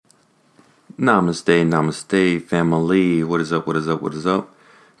Namaste, namaste, family. What is up, what is up, what is up?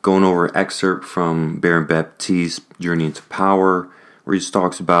 Going over an excerpt from Baron Baptiste's Journey into Power, where he just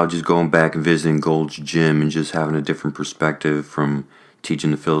talks about just going back and visiting Gold's Gym and just having a different perspective from teaching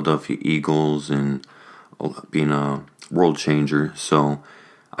the Philadelphia Eagles and being a world changer. So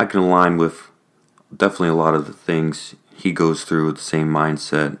I can align with definitely a lot of the things he goes through with the same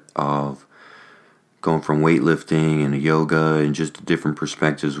mindset of going from weightlifting and yoga and just the different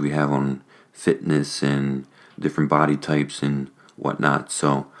perspectives we have on fitness and different body types and whatnot.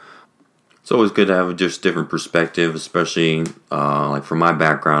 So it's always good to have a just different perspective, especially like from my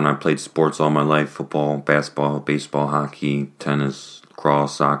background. I played sports all my life: football, basketball, baseball, hockey, tennis,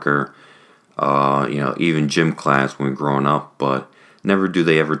 lacrosse, soccer, even gym class when we were growing up. But never do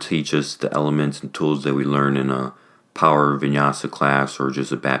they ever teach us the elements and tools that we learn in a power vinyasa class or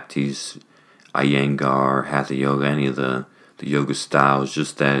just a Baptiste, Iyengar, Hatha Yoga, any of the yoga styles.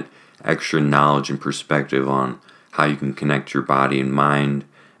 Just that extra knowledge and perspective on how you can connect your body and mind,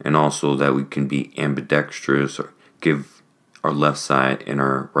 and also that we can be ambidextrous or give our left side and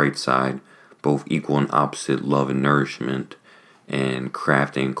our right side both equal and opposite love and nourishment, and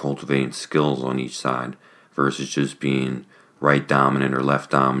crafting and cultivating skills on each side versus just being right dominant or left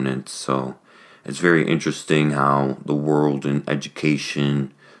dominant. So it's very interesting how the world and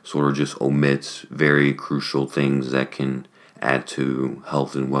education sort of just omits very crucial things that can add to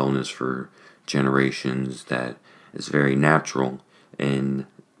health and wellness for generations, that is very natural and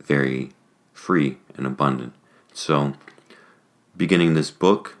very free and abundant. So, beginning this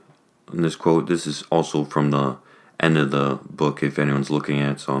book, and this quote, this is also from the end of the book if anyone's looking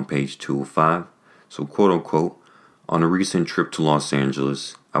at it, so on page 205. So, quote unquote, on a recent trip to Los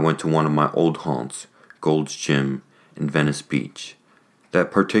Angeles, I went to one of my old haunts, Gold's Gym in Venice Beach. That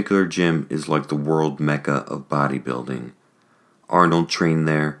particular gym is like the world mecca of bodybuilding. Arnold trained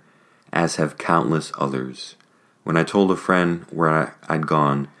there, as have countless others. When I told a friend where I'd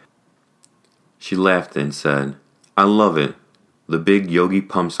gone, she laughed and said, "I love it. The big yogi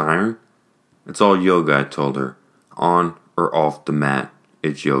pumps iron?" "It's all yoga," I told her. "On or off the mat,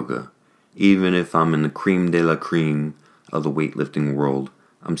 it's yoga. Even if I'm in the creme de la creme of the weightlifting world,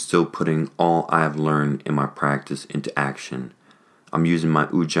 I'm still putting all I have learned in my practice into action. I'm using my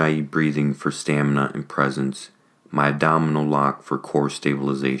Ujjayi breathing for stamina and presence, my abdominal lock for core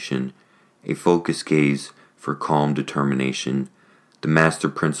stabilization, a focused gaze for calm determination, the master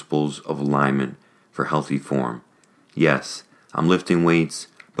principles of alignment for healthy form. Yes, I'm lifting weights,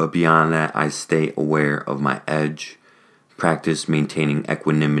 but beyond that I stay aware of my edge, practice maintaining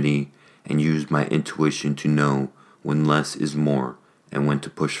equanimity, and use my intuition to know when less is more and when to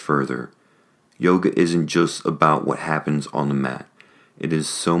push further. Yoga isn't just about what happens on the mat. It is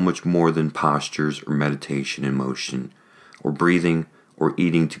so much more than postures or meditation in motion, or breathing or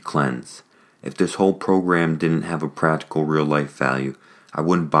eating to cleanse. If this whole program didn't have a practical real-life value, I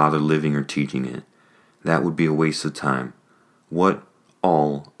wouldn't bother living or teaching it. That would be a waste of time. What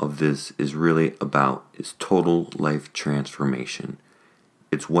all of this is really about is total life transformation.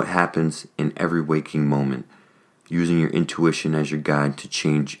 It's what happens in every waking moment, using your intuition as your guide to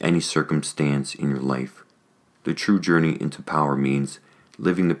change any circumstance in your life. The true journey into power means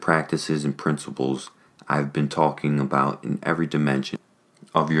living the practices and principles I've been talking about in every dimension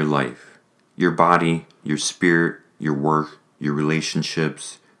of your life. Your body, your spirit, your work, your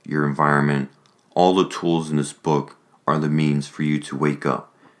relationships, your environment, all the tools in this book are the means for you to wake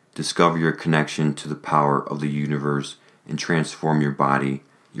up, discover your connection to the power of the universe, and transform your body,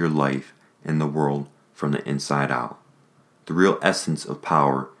 your life, and the world from the inside out. The real essence of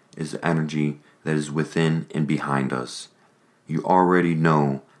power is the energy that is within and behind us. You already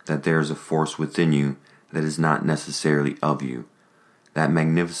know that there is a force within you that is not necessarily of you. That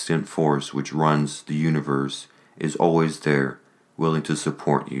magnificent force which runs the universe is always there, willing to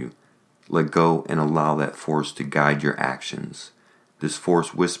support you. Let go and allow that force to guide your actions. This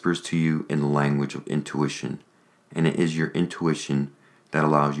force whispers to you in the language of intuition, and it is your intuition that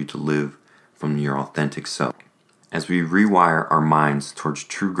allows you to live from your authentic self. As we rewire our minds towards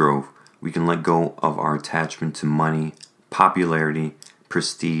true growth, we can let go of our attachment to money, popularity,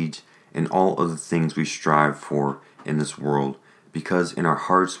 prestige, and all of the things we strive for in this world, because in our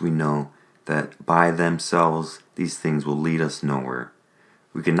hearts we know that by themselves these things will lead us nowhere.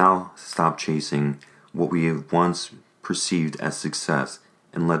 We can now stop chasing what we have once perceived as success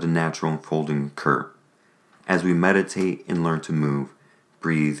and let a natural unfolding occur. As we meditate and learn to move,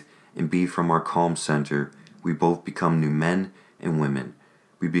 breathe, and be from our calm center, we both become new men and women.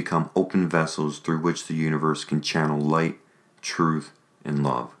 We become open vessels through which the universe can channel light, truth, and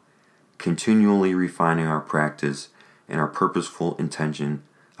love. Continually refining our practice and our purposeful intention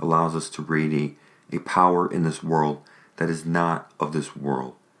allows us to radiate a power in this world that is not of this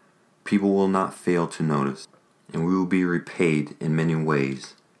world. People will not fail to notice, and we will be repaid in many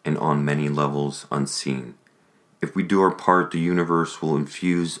ways and on many levels unseen. If we do our part, the universe will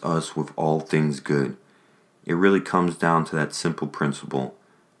infuse us with all things good. It really comes down to that simple principle.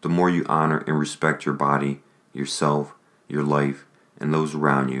 The more you honor and respect your body, yourself, your life, and those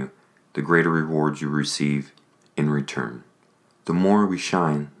around you, the greater rewards you receive in return. The more we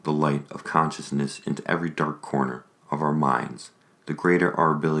shine the light of consciousness into every dark corner of our minds, the greater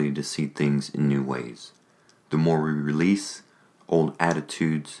our ability to see things in new ways. The more we release old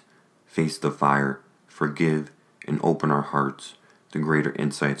attitudes, face the fire, forgive, and open our hearts, the greater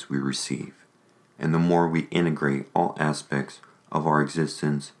insights we receive. And the more we integrate all aspects of our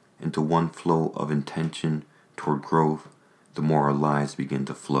existence into one flow of intention toward growth, the more our lives begin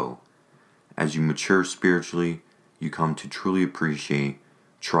to flow. As you mature spiritually, you come to truly appreciate,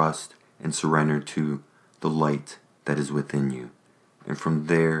 trust, and surrender to the light that is within you. And from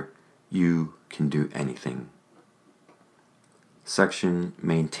there, you can do anything. Section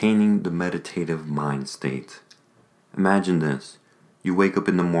Maintaining the Meditative Mind State. Imagine this. You wake up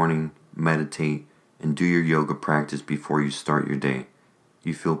in the morning, meditate, and do your yoga practice before you start your day.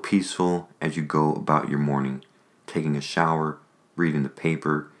 You feel peaceful as you go about your morning, taking a shower, reading the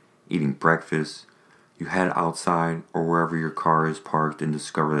paper, eating breakfast. You head outside or wherever your car is parked and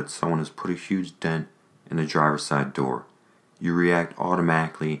discover that someone has put a huge dent in the driver's side door. You react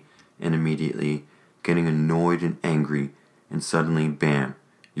automatically and immediately, getting annoyed and angry, and suddenly, bam,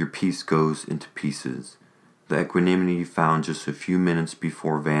 your peace goes into pieces. The equanimity you found just a few minutes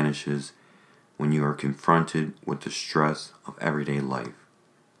before vanishes when you are confronted with the stress of everyday life.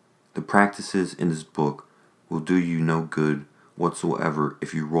 The practices in this book will do you no good whatsoever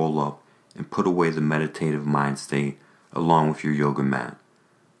if you roll up and put away the meditative mind state along with your yoga mat.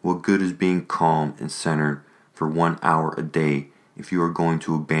 What good is being calm and centered for 1 hour a day if you are going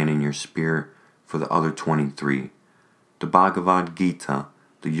to abandon your spirit for the other 23? The Bhagavad Gita,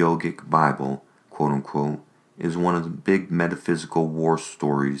 the yogic Bible, quote unquote, is one of the big metaphysical war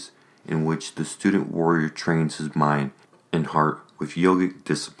stories in which the student warrior trains his mind and heart with yogic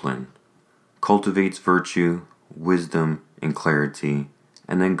discipline, cultivates virtue, wisdom, and clarity,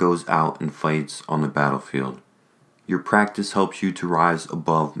 and then goes out and fights on the battlefield. Your practice helps you to rise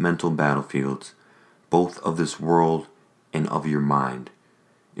above mental battlefields, both of this world and of your mind.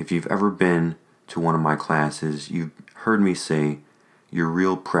 If you've ever been to one of my classes, you've heard me say your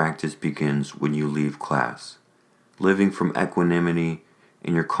real practice begins when you leave class. Living from equanimity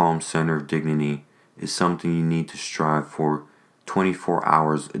in your calm center of dignity is something you need to strive for 24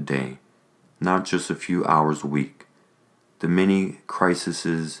 hours a day, not just a few hours a week. The many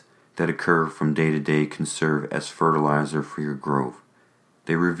crises that occur from day to day can serve as fertilizer for your growth.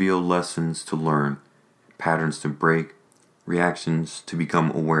 They reveal lessons to learn, patterns to break, reactions to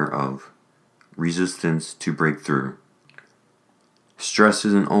become aware of, resistance to break through. Stress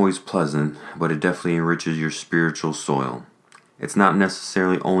isn't always pleasant, but it definitely enriches your spiritual soil. It's not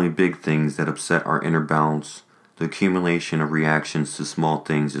necessarily only big things that upset our inner balance. The accumulation of reactions to small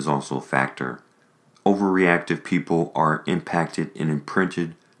things is also a factor. Overreactive people are impacted and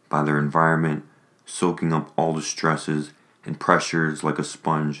imprinted by their environment, soaking up all the stresses and pressures like a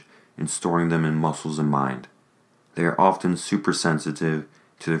sponge and storing them in muscles and mind. They are often super sensitive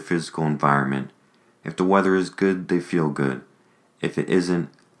to their physical environment. If the weather is good, they feel good. If it isn't,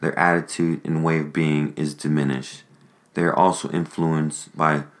 their attitude and way of being is diminished. They are also influenced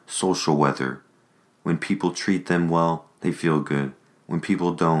by social weather. When people treat them well, they feel good. When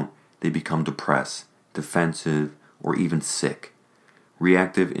people don't, they become depressed, defensive, or even sick.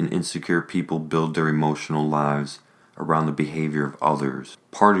 Reactive and insecure people build their emotional lives around the behavior of others.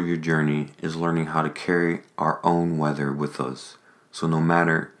 Part of your journey is learning how to carry our own weather with us, so no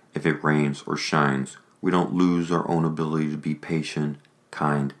matter if it rains or shines, we don't lose our own ability to be patient,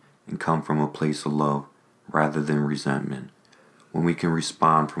 kind, and come from a place of love rather than resentment. When we can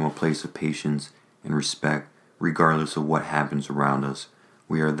respond from a place of patience and respect, regardless of what happens around us,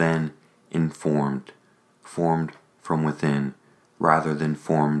 we are then informed, formed from within, rather than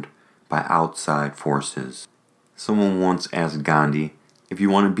formed by outside forces. Someone once asked Gandhi, if you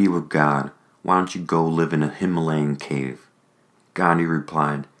want to be with God, why don't you go live in a Himalayan cave? Gandhi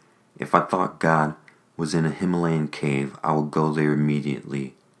replied, if I thought God was in a Himalayan cave, I would go there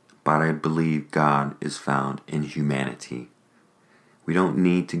immediately, but I believe God is found in humanity. We don't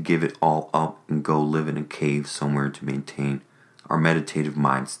need to give it all up and go live in a cave somewhere to maintain our meditative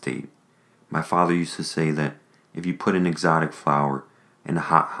mind state. My father used to say that if you put an exotic flower in a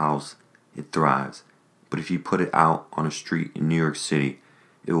hot house, it thrives. But if you put it out on a street in New York City,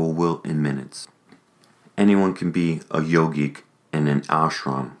 it will wilt in minutes. Anyone can be a yogic in an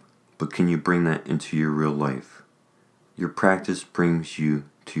ashram, but can you bring that into your real life? Your practice brings you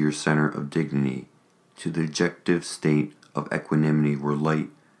to your center of dignity, to the objective state of equanimity where light,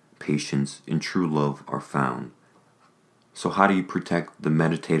 patience, and true love are found. So how do you protect the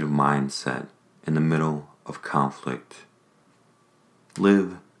meditative mindset in the middle of conflict?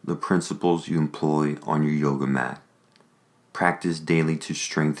 Live the principles you employ on your yoga mat. Practice daily to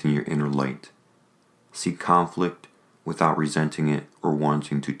strengthen your inner light. See conflict without resenting it or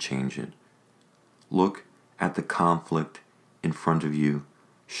wanting to change it. Look at the conflict in front of you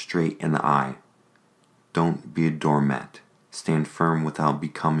straight in the eye. Don't be a doormat. Stand firm without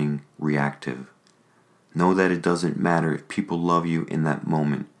becoming reactive. Know that it doesn't matter if people love you in that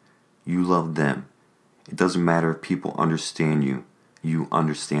moment. You love them. It doesn't matter if people understand you. You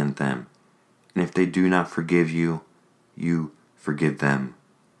understand them. And if they do not forgive you, you forgive them.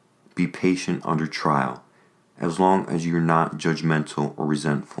 Be patient under trial. As long as you're not judgmental or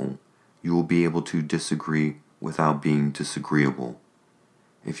resentful, you will be able to disagree without being disagreeable.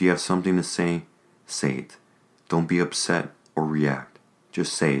 If you have something to say it. Don't be upset or react.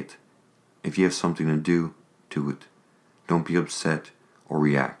 Just say it. If you have something to do it. Don't be upset or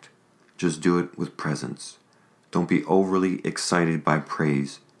react. Just do it with presence. Don't be overly excited by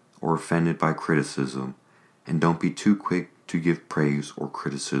praise or offended by criticism, and don't be too quick to give praise or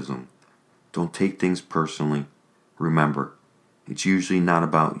criticism. Don't take things personally. Remember, it's usually not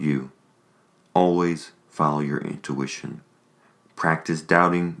about you. Always follow your intuition. Practice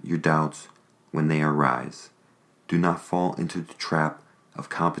doubting your doubts when they arise. Do not fall into the trap of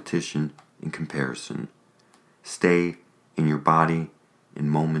competition and comparison. Stay in your body in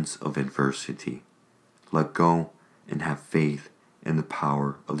moments of adversity. Let go and have faith in the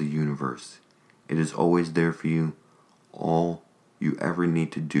power of the universe. It is always there for you. All you ever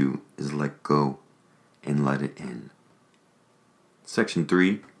need to do is let go and let it in. Section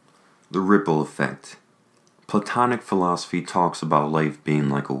 3. The ripple effect. Platonic philosophy talks about life being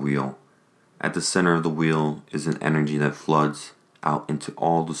like a wheel. At the center of the wheel is an energy that floods out into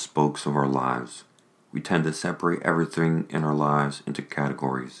all the spokes of our lives. We tend to separate everything in our lives into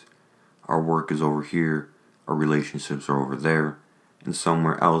categories. Our work is over here, our relationships are over there, and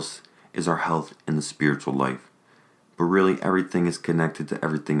somewhere else is our health and the spiritual life. But really everything is connected to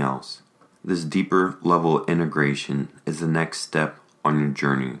everything else. This deeper level of integration is the next step on your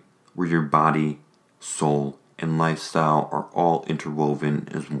journey, where your body, soul, and lifestyle are all interwoven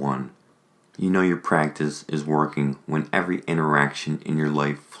as one. You know your practice is working when every interaction in your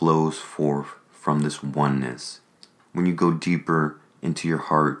life flows forth from this oneness. When you go deeper into your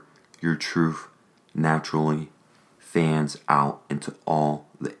heart, your truth naturally fans out into all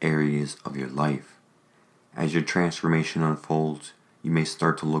the areas of your life. As your transformation unfolds, you may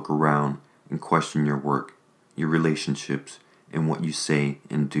start to look around and question your work, your relationships, and what you say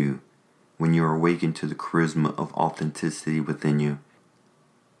and do. When you are awakened to the charisma of authenticity within you,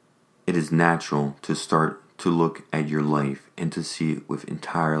 it is natural to start to look at your life and to see it with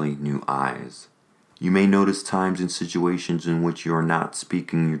entirely new eyes. You may notice times and situations in which you are not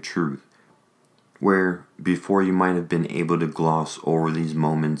speaking your truth, where before you might have been able to gloss over these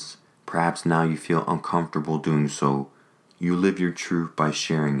moments, perhaps now you feel uncomfortable doing so. You live your truth by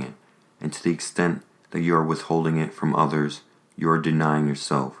sharing it, and to the extent that you are withholding it from others, you are denying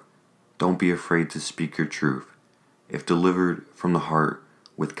yourself. Don't be afraid to speak your truth. If delivered from the heart,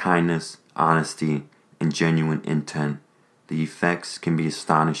 with kindness, honesty, and genuine intent, the effects can be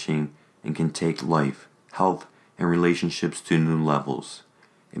astonishing and can take life, health, and relationships to new levels.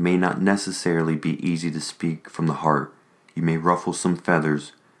 It may not necessarily be easy to speak from the heart. You may ruffle some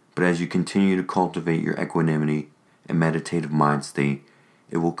feathers, but as you continue to cultivate your equanimity and meditative mind state,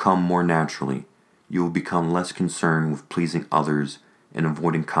 it will come more naturally. You will become less concerned with pleasing others and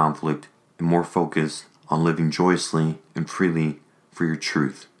avoiding conflict, and more focused on living joyously and freely for your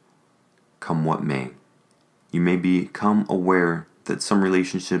truth, come what may. You may become aware that some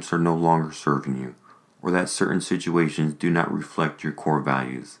relationships are no longer serving you, or that certain situations do not reflect your core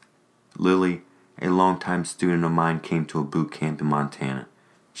values. Lily, a longtime student of mine, came to a boot camp in Montana.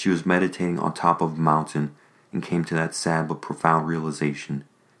 She was meditating on top of a mountain and came to that sad but profound realization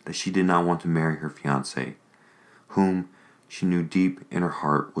that she did not want to marry her fiancé, whom she knew deep in her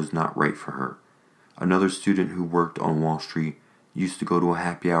heart was not right for her. Another student who worked on Wall Street used to go to a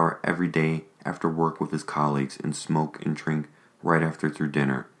happy hour every day after work with his colleagues and smoke and drink right after through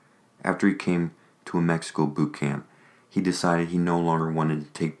dinner. After he came to a Mexico boot camp, he decided he no longer wanted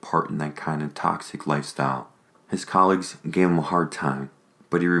to take part in that kind of toxic lifestyle. His colleagues gave him a hard time,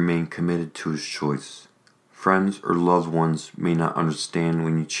 but he remained committed to his choice. Friends or loved ones may not understand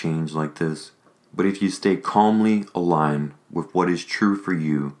when you change like this, but if you stay calmly aligned with what is true for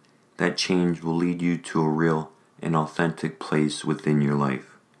you, that change will lead you to a real and authentic place within your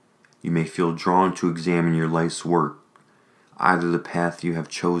life. You may feel drawn to examine your life's work, either the path you have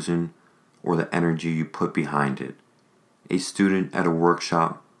chosen or the energy you put behind it. A student at a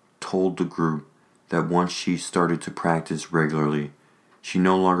workshop told the group that once she started to practice regularly, she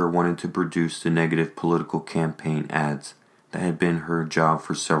no longer wanted to produce the negative political campaign ads that had been her job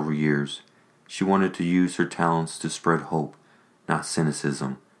for several years. She wanted to use her talents to spread hope, not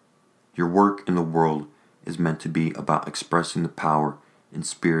cynicism. Your work in the world is meant to be about expressing the power and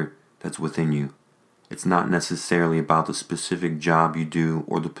spirit that's within you. It's not necessarily about the specific job you do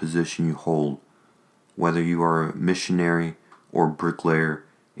or the position you hold. Whether you are a missionary or a bricklayer,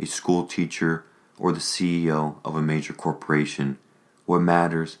 a school teacher, or the CEO of a major corporation, what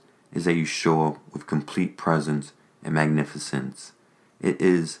matters is that you show up with complete presence and magnificence. It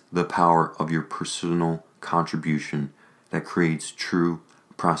is the power of your personal contribution that creates true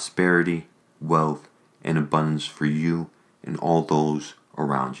prosperity, wealth, and abundance for you and all those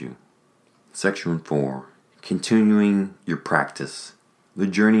around you. Section 4. Continuing your practice. The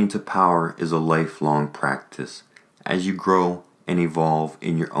journey into power is a lifelong practice. As you grow and evolve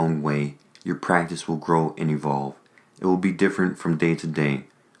in your own way, your practice will grow and evolve. It will be different from day to day,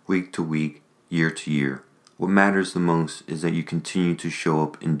 week to week, year to year. What matters the most is that you continue to show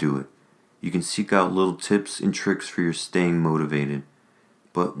up and do it. You can seek out little tips and tricks for your staying motivated,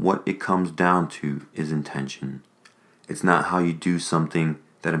 but what it comes down to is intention. It's not how you do something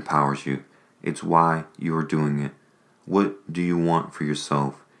that empowers you. It's why you are doing it. What do you want for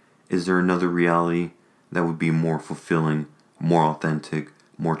yourself? Is there another reality that would be more fulfilling, more authentic,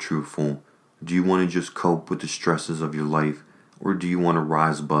 more truthful? Do you want to just cope with the stresses of your life, or do you want to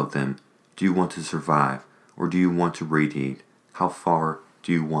rise above them? Do you want to survive, or do you want to radiate? How far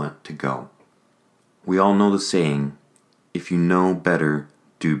do you want to go? We all know the saying, if you know better,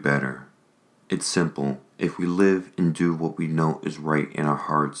 do better. It's simple. If we live and do what we know is right in our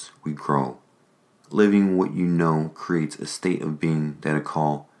hearts, we grow. Living what you know creates a state of being that I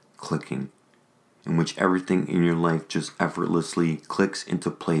call clicking, in which everything in your life just effortlessly clicks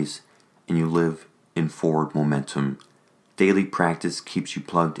into place and you live in forward momentum. Daily practice keeps you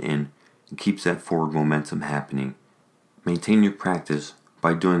plugged in and keeps that forward momentum happening. Maintain your practice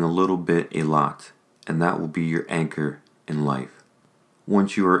by doing a little bit a lot, and that will be your anchor in life.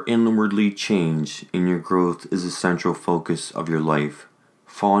 Once you are inwardly changed and your growth is the central focus of your life,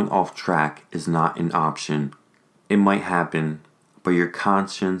 falling off track is not an option. It might happen, but your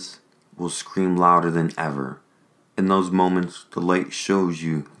conscience will scream louder than ever. In those moments, the light shows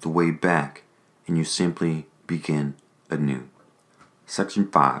you the way back, and you simply begin anew. Section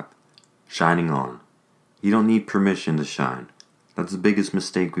 5. Shining on. You don't need permission to shine. That's the biggest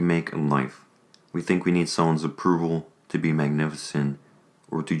mistake we make in life. We think we need someone's approval to be magnificent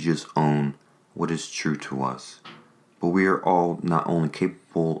or to just own what is true to us. But we are all not only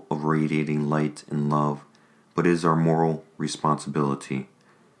capable of radiating light and love, but it is our moral responsibility.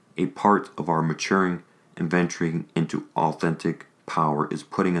 A part of our maturing and venturing into authentic power is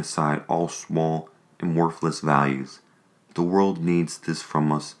putting aside all small and worthless values. The world needs this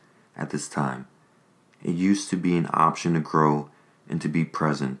from us at this time. It used to be an option to grow and to be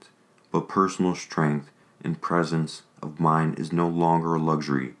present, but personal strength and presence of mind is no longer a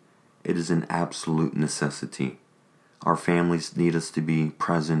luxury. It is an absolute necessity. Our families need us to be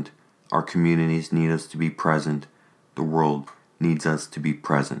present. Our communities need us to be present. The world needs us to be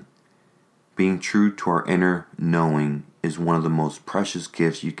present. Being true to our inner knowing is one of the most precious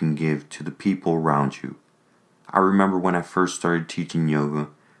gifts you can give to the people around you. I remember when I first started teaching yoga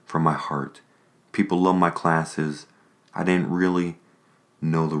from my heart. People loved my classes. I didn't really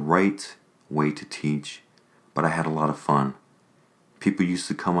know the right way to teach, but I had a lot of fun. People used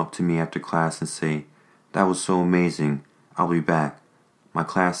to come up to me after class and say, "That was so amazing. I'll be back." My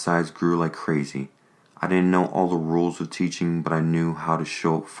class size grew like crazy. I didn't know all the rules of teaching, but I knew how to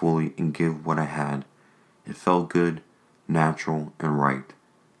show up fully and give what I had. It felt good, natural, and right.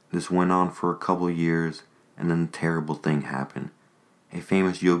 This went on for a couple of years, and then a terrible thing happened. A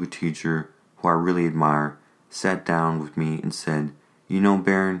famous yoga teacher, who I really admire, sat down with me and said, "You know,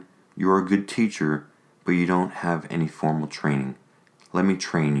 Baron, you are a good teacher, but you don't have any formal training. Let me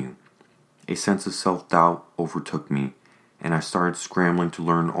train you." A sense of self-doubt overtook me, and I started scrambling to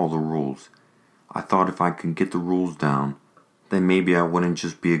learn all the rules. I thought if I could get the rules down, then maybe I wouldn't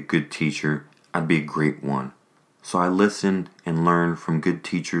just be a good teacher, I'd be a great one. So I listened and learned from good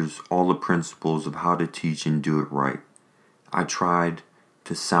teachers all the principles of how to teach and do it right. I tried to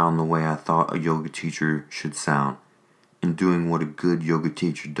to sound the way I thought a yoga teacher should sound, and doing what a good yoga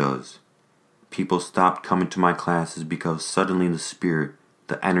teacher does. People stopped coming to my classes because suddenly the spirit,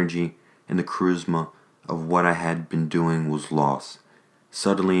 the energy, and the charisma of what I had been doing was lost.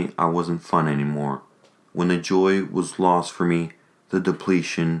 Suddenly I wasn't fun anymore. When the joy was lost for me, the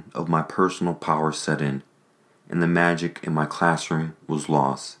depletion of my personal power set in, and the magic in my classroom was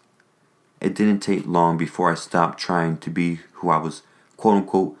lost. It didn't take long before I stopped trying to be who I was quote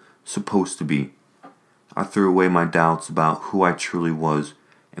unquote supposed to be. I threw away my doubts about who I truly was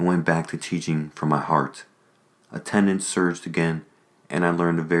and went back to teaching from my heart. Attendance surged again, and I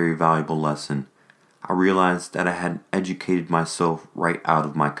learned a very valuable lesson. I realized that I had educated myself right out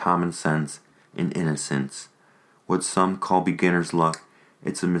of my common sense and innocence. What some call beginner's luck,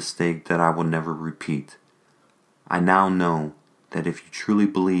 it's a mistake that I will never repeat. I now know that if you truly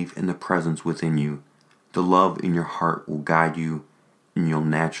believe in the presence within you, the love in your heart will guide you and you'll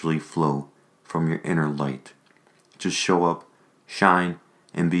naturally flow from your inner light. Just show up, shine,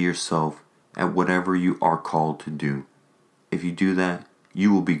 and be yourself at whatever you are called to do. If you do that,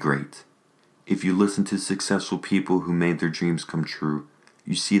 you will be great. If you listen to successful people who made their dreams come true,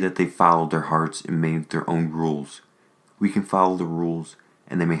 you see that they followed their hearts and made their own rules. We can follow the rules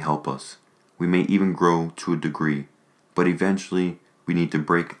and they may help us. We may even grow to a degree, but eventually we need to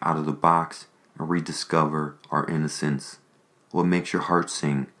break out of the box and rediscover our innocence. What makes your heart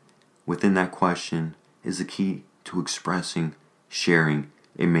sing? Within that question is the key to expressing, sharing,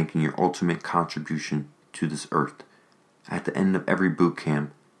 and making your ultimate contribution to this earth. At the end of every boot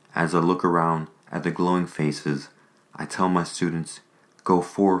camp, as I look around at the glowing faces, I tell my students, go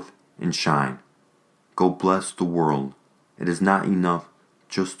forth and shine. Go bless the world. It is not enough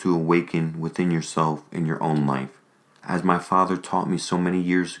just to awaken within yourself in your own life. As my father taught me so many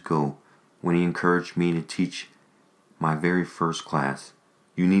years ago when he encouraged me to teach my very first class,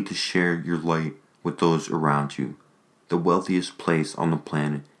 you need to share your light with those around you. The wealthiest place on the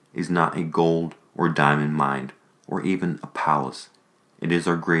planet is not a gold or diamond mine or even a palace. It is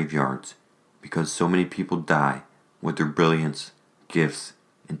our graveyards, because so many people die with their brilliance, gifts,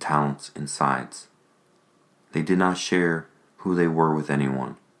 and talents inside. They did not share who they were with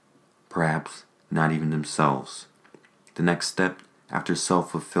anyone, perhaps not even themselves. The next step after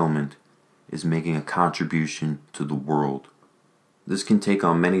self-fulfillment is making a contribution to the world. This can take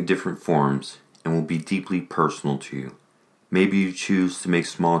on many different forms and will be deeply personal to you. Maybe you choose to make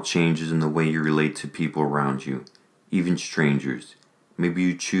small changes in the way you relate to people around you, even strangers. Maybe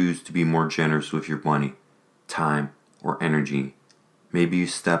you choose to be more generous with your money, time, or energy. Maybe you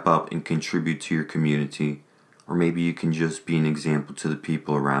step up and contribute to your community, or maybe you can just be an example to the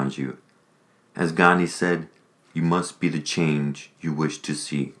people around you. As Gandhi said, you must be the change you wish to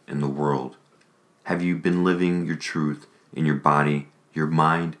see in the world. Have you been living your truth in your body, your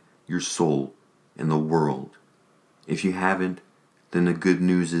mind, your soul, in the world? If you haven't, then the good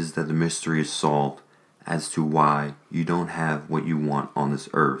news is that the mystery is solved as to why you don't have what you want on this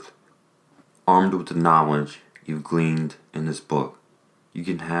earth. Armed with the knowledge you've gleaned in this book, you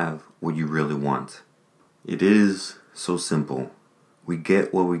can have what you really want. It is so simple. We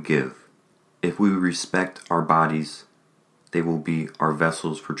get what we give. If we respect our bodies, they will be our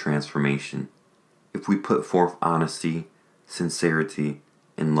vessels for transformation. If we put forth honesty, sincerity,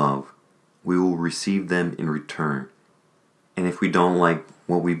 and love, we will receive them in return. And if we don't like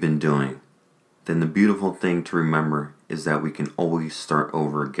what we've been doing, then the beautiful thing to remember is that we can always start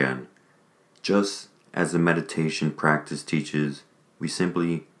over again. Just as the meditation practice teaches, we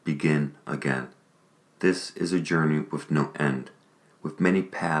simply begin again. This is a journey with no end, with many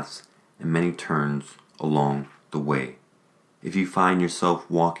paths and many turns along the way. If you find yourself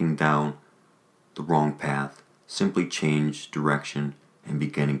walking down the wrong path, simply change direction and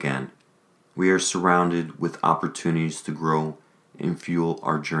begin again. We are surrounded with opportunities to grow and fuel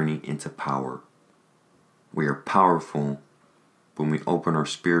our journey into power. We are powerful when we open our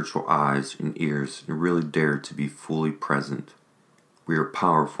spiritual eyes and ears and really dare to be fully present. We are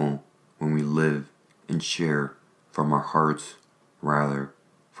powerful when we live and share from our hearts rather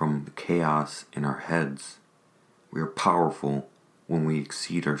from the chaos in our heads. We are powerful when we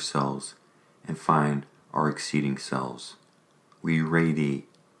exceed ourselves and find our exceeding selves. We radiate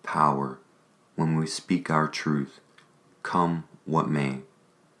power when we speak our truth, come what may.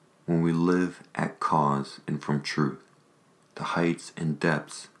 When we live at cause and from truth, the heights and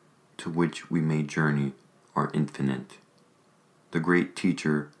depths to which we may journey are infinite. The great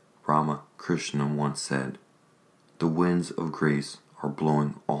teacher Ramakrishna once said, "The winds of grace are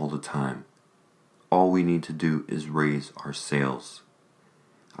blowing all the time. All we need to do is raise our sails."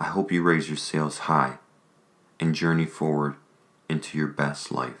 I hope you raise your sails high and journey forward into your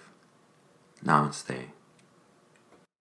best life. Namaste.